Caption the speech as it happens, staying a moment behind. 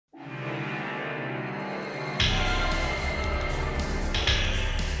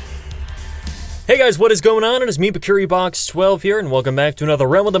Hey guys, what is going on? It is me, BakuriBox12 here, and welcome back to another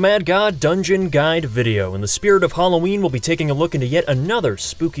Realm of the Mad God Dungeon Guide video. In the spirit of Halloween, we'll be taking a look into yet another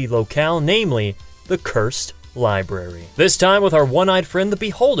spooky locale, namely the Cursed Library. This time with our one-eyed friend, the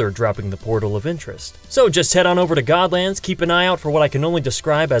Beholder, dropping the portal of interest. So just head on over to Godlands, keep an eye out for what I can only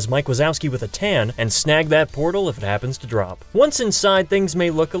describe as Mike Wazowski with a tan, and snag that portal if it happens to drop. Once inside, things may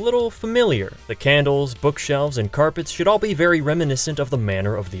look a little familiar. The candles, bookshelves, and carpets should all be very reminiscent of the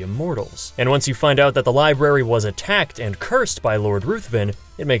Manor of the Immortals. And once you find out that the library was attacked and cursed by Lord Ruthven,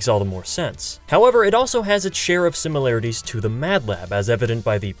 it makes all the more sense. However, it also has its share of similarities to the Mad Lab, as evident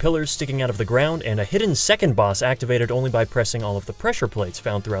by the pillars sticking out of the ground and a hidden second boss activated only by pressing all of the pressure plates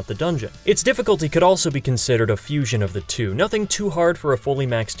found throughout the dungeon. Its difficulty could also be considered a fusion of the two, nothing too hard for a fully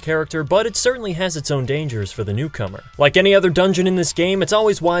maxed character, but it certainly has its own dangers for the newcomer. Like any other dungeon in this game, it's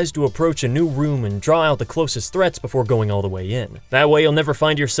always wise to approach a new room and draw out the closest threats before going all the way in. That way you'll never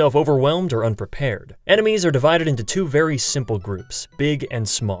find yourself overwhelmed or unprepared. Enemies are divided into two very simple groups, big and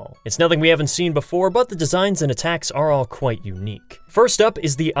small. It's nothing we haven't seen before, but the designs and attacks are all quite unique. First up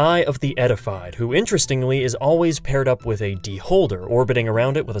is the Eye of the Edified, who interestingly is always paired up with a Beholder, orbiting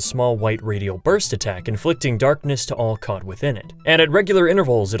around it with a small white radial burst attack, inflicting darkness to all caught within it. And at regular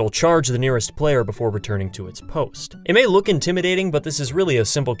intervals, it'll charge the nearest player before returning to its post. It may look intimidating, but this is really a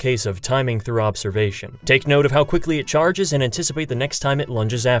simple case of timing through observation. Take note of how quickly it charges and anticipate the next time it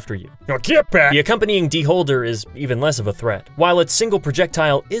lunges after you. Now get back! The accompanying Beholder is even less of a threat. While its single projectile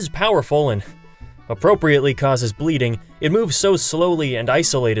is powerful and appropriately causes bleeding, it moves so slowly and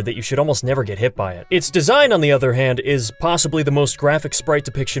isolated that you should almost never get hit by it. Its design, on the other hand, is possibly the most graphic sprite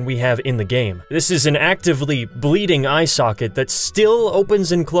depiction we have in the game. This is an actively bleeding eye socket that still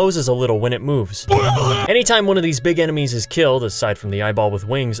opens and closes a little when it moves. Anytime one of these big enemies is killed, aside from the eyeball with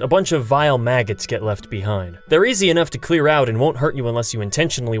wings, a bunch of vile maggots get left behind. They're easy enough to clear out and won't hurt you unless you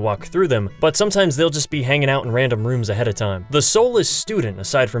intentionally walk through them, but sometimes they'll just be hanging out in random rooms ahead of time. The Soulless Student,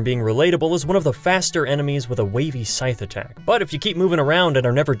 aside from being relatable, is one of the faster enemies with a wavy scythe attack. But if you keep moving around and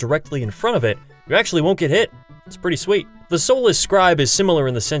are never directly in front of it, you actually won't get hit. It's pretty sweet. The Soulless Scribe is similar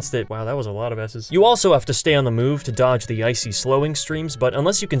in the sense that, wow, that was a lot of S's. You also have to stay on the move to dodge the icy slowing streams, but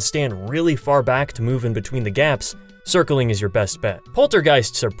unless you can stand really far back to move in between the gaps, circling is your best bet.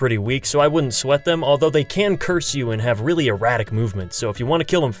 Poltergeists are pretty weak, so I wouldn't sweat them, although they can curse you and have really erratic movements, so if you want to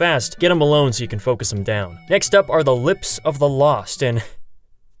kill them fast, get them alone so you can focus them down. Next up are the Lips of the Lost, and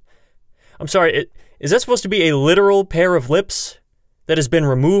I'm sorry, is that supposed to be a literal pair of lips that has been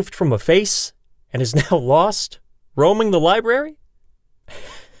removed from a face and is now lost, roaming the library?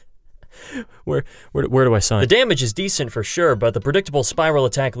 Where do I sign? The damage is decent for sure, but the predictable spiral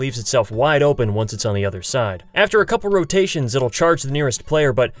attack leaves itself wide open once it's on the other side. After a couple rotations, it'll charge the nearest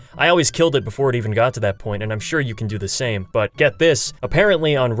player, but I always killed it before it even got to that point, and I'm sure you can do the same. But get this,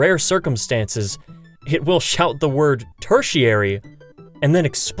 apparently on rare circumstances, it will shout the word tertiary and then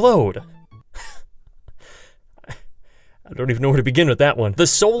explode. I don't even know where to begin with that one. The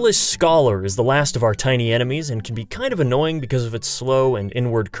Soulless Scholar is the last of our tiny enemies and can be kind of annoying because of its slow and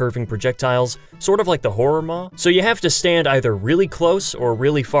inward curving projectiles, sort of like the Horror Maw. So you have to stand either really close or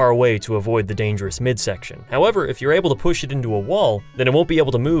really far away to avoid the dangerous midsection. However, if you're able to push it into a wall, then it won't be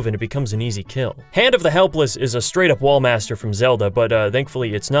able to move and it becomes an easy kill. Hand of the Helpless is a straight up wallmaster from Zelda, but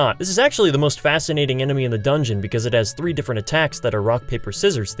thankfully it's not. This is actually the most fascinating enemy in the dungeon because it has 3 different attacks that are rock, paper,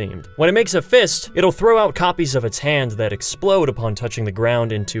 scissors themed. When it makes a fist, it'll throw out copies of its hand that explode upon touching the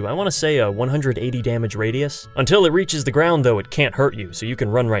ground into, I want to say, a 180 damage radius. Until it reaches the ground though, it can't hurt you, so you can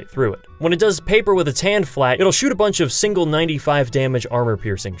run right through it. When it does paper with its hand flat, it'll shoot a bunch of single 95 damage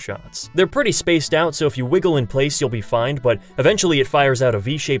armor-piercing shots. They're pretty spaced out, so if you wiggle in place, you'll be fine, but eventually it fires out a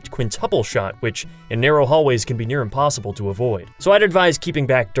V-shaped quintuple shot, which in narrow hallways can be near impossible to avoid. So I'd advise keeping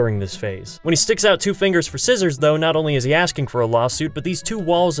back during this phase. When he sticks out 2 fingers for scissors though, not only is he asking for a lawsuit, but these 2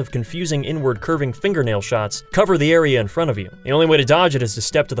 walls of confusing inward curving fingernail shots cover the area in front of you. The only way to dodge it is to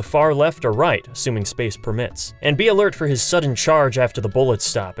step to the far left or right, assuming space permits. And be alert for his sudden charge after the bullets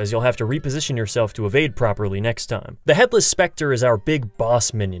stop, as you'll have to reposition yourself to evade properly next time. The Headless Spectre is our big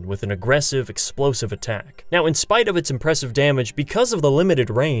boss minion with an aggressive, explosive attack. Now, in spite of its impressive damage, because of the limited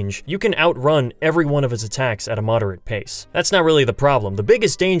range, you can outrun every one of its attacks at a moderate pace. That's not really the problem. The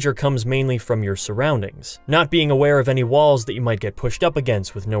biggest danger comes mainly from your surroundings. Not being aware of any walls that you might get pushed up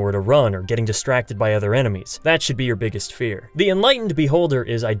against with nowhere to run or getting distracted by other enemies. That should be your biggest fear. The Enlightened Beholder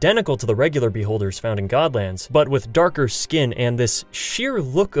is identical to the regular Beholders found in Godlands, but with darker skin and this sheer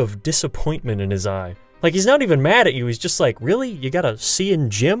look of disappointment in his eye. Like, he's not even mad at you, he's just like, really? You got a C in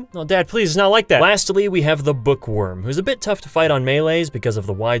gym? No, Dad, please, it's not like that. Lastly, we have the Bookworm, who's a bit tough to fight on melees because of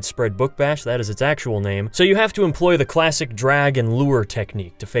the widespread book bash, that is its actual name. So you have to employ the classic drag and lure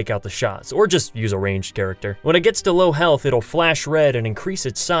technique to fake out the shots, or just use a ranged character. When it gets to low health, it'll flash red and increase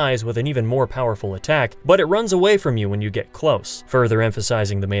its size with an even more powerful attack, but it runs away from you when you get close, further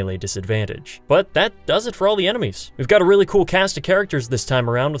emphasizing the melee disadvantage. But that does it for all the enemies. We've got a really cool cast of characters this time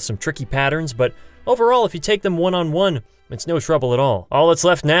around with some tricky patterns, but overall, if you take them one-on-one, it's no trouble at all. All that's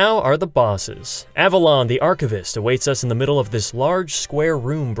left now are the bosses. Avalon, the Archivist, awaits us in the middle of this large square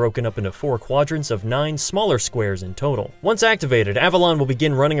room broken up into 4 quadrants of 9 smaller squares in total. Once activated, Avalon will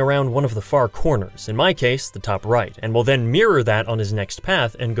begin running around one of the far corners, in my case, the top right, and will then mirror that on his next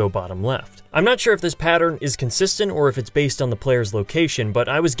path and go bottom left. I'm not sure if this pattern is consistent or if it's based on the player's location, but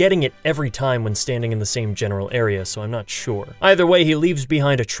I was getting it every time when standing in the same general area, so I'm not sure. Either way, he leaves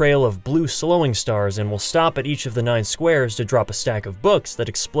behind a trail of blue slowing stars and will stop at each of the 9 squares to drop a stack of books that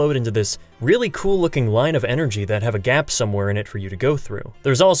explode into this really cool looking line of energy that have a gap somewhere in it for you to go through.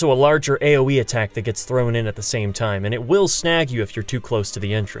 There's also a larger AoE attack that gets thrown in at the same time, and it will snag you if you're too close to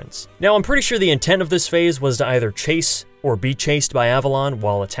the entrance. Now, I'm pretty sure the intent of this phase was to either chase or be chased by Avalon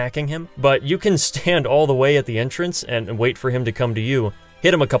while attacking him, but you can stand all the way at the entrance and wait for him to come to you,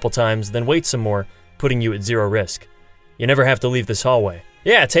 hit him a couple times, then wait some more, putting you at 0 risk. You never have to leave this hallway.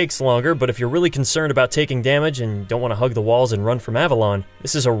 Yeah, it takes longer, but if you're really concerned about taking damage and don't want to hug the walls and run from Avalon,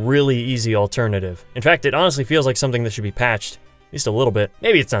 this is a really easy alternative. In fact, it honestly feels like something that should be patched. At least a little bit.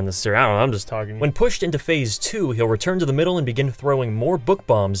 Maybe it's not necessary, I don't know, I'm just talking. When pushed into phase 2, he'll return to the middle and begin throwing more book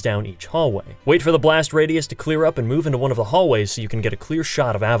bombs down each hallway. Wait for the blast radius to clear up and move into one of the hallways so you can get a clear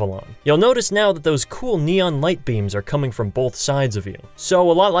shot of Avalon. You'll notice now that those cool neon light beams are coming from both sides of you. So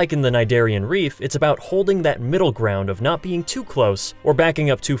a lot like in the Nidarian Reef, it's about holding that middle ground of not being too close or backing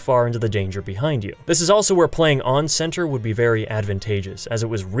up too far into the danger behind you. This is also where playing on center would be very advantageous, as it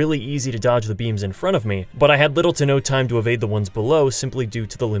was really easy to dodge the beams in front of me, but I had little to no time to evade the ones below simply due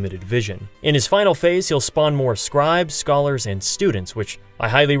to the limited vision. In his final phase, he'll spawn more scribes, scholars, and students, which I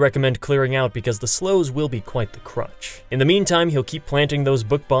highly recommend clearing out because the slows will be quite the crutch. In the meantime, he'll keep planting those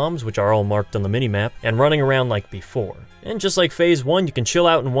book bombs, which are all marked on the minimap, and running around like before. And just like phase 1, you can chill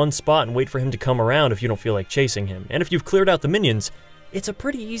out in one spot and wait for him to come around if you don't feel like chasing him. And if you've cleared out the minions, it's a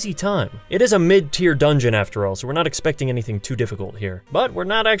pretty easy time. It is a mid-tier dungeon after all, so we're not expecting anything too difficult here. But we're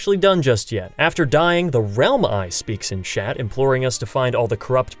not actually done just yet. After dying, the Realm Eye speaks in chat, imploring us to find all the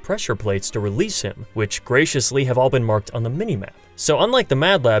corrupt pressure plates to release him, which graciously have all been marked on the minimap. So unlike the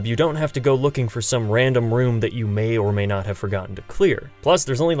Mad Lab, you don't have to go looking for some random room that you may or may not have forgotten to clear. Plus,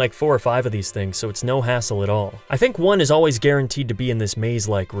 there's only like 4 or 5 of these things, so it's no hassle at all. I think one is always guaranteed to be in this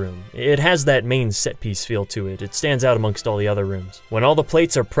maze-like room. It has that main set-piece feel to it. It stands out amongst all the other rooms. When all the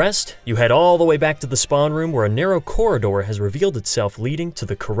plates are pressed, you head all the way back to the spawn room where a narrow corridor has revealed itself leading to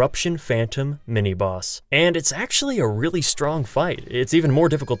the Corruption Phantom mini-boss. And it's actually a really strong fight. It's even more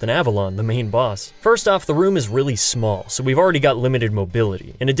difficult than Avalon, the main boss. First off, the room is really small, so we've already got limited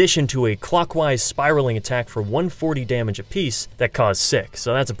mobility, in addition to a clockwise spiraling attack for 140 damage apiece that cause 6,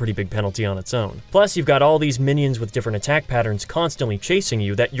 so that's a pretty big penalty on its own. Plus, you've got all these minions with different attack patterns constantly chasing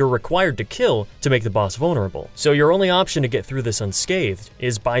you that you're required to kill to make the boss vulnerable. So your only option to get through this unscathed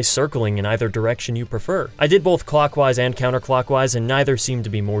is by circling in either direction you prefer. I did both clockwise and counterclockwise, and neither seemed to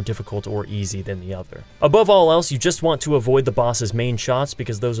be more difficult or easy than the other. Above all else, you just want to avoid the boss's main shots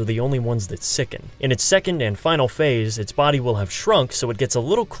because those are the only ones that sicken. In its second and final phase, its body will have shrunk so it gets a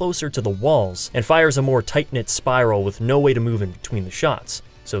little closer to the walls and fires a more tight-knit spiral with no way to move in between the shots.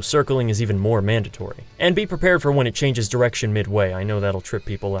 So circling is even more mandatory. And be prepared for when it changes direction midway, I know that'll trip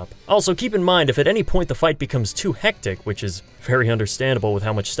people up. Also, keep in mind if at any point the fight becomes too hectic, which is very understandable with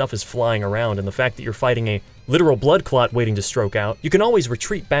how much stuff is flying around and the fact that you're fighting a literal blood clot waiting to stroke out, you can always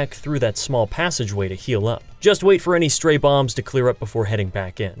retreat back through that small passageway to heal up. Just wait for any stray bombs to clear up before heading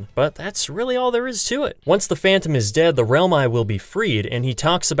back in. But that's really all there is to it. Once the Phantom is dead, the Realm Eye will be freed, and he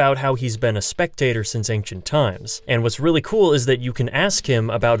talks about how he's been a spectator since ancient times. And what's really cool is that you can ask him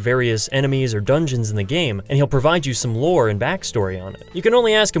about various enemies or dungeons in the game, and he'll provide you some lore and backstory on it. You can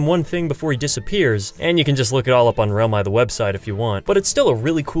only ask him one thing before he disappears, and you can just look it all up on Realm Eye, the website, if you want. But it's still a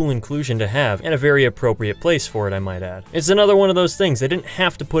really cool inclusion to have, and a very appropriate place for it, I might add. It's another one of those things, they didn't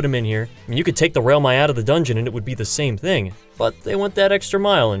have to put him in here. I mean, you could take the Realm Eye out of the dungeon and it would be the same thing. but they went that extra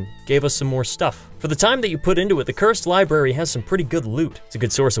mile and gave us some more stuff. For the time that you put into it, the Cursed Library has some pretty good loot. It's a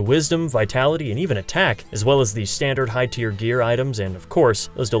good source of wisdom, vitality, and even attack, as well as the standard high-tier gear items and, of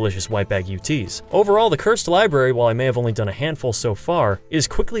course, those delicious white bag UTs. Overall, the Cursed Library, while I may have only done a handful so far, is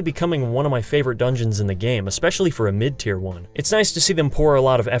quickly becoming one of my favorite dungeons in the game, especially for a mid-tier one. It's nice to see them pour a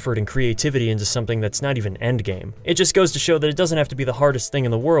lot of effort and creativity into something that's not even endgame. It just goes to show that it doesn't have to be the hardest thing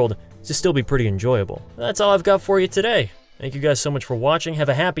in the world to still be pretty enjoyable. That's all I've got for you today. Thank you guys so much for watching. Have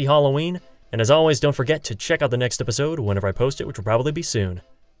a happy Halloween. And as always, don't forget to check out the next episode whenever I post it, which will probably be soon.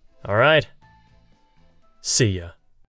 Alright. See ya.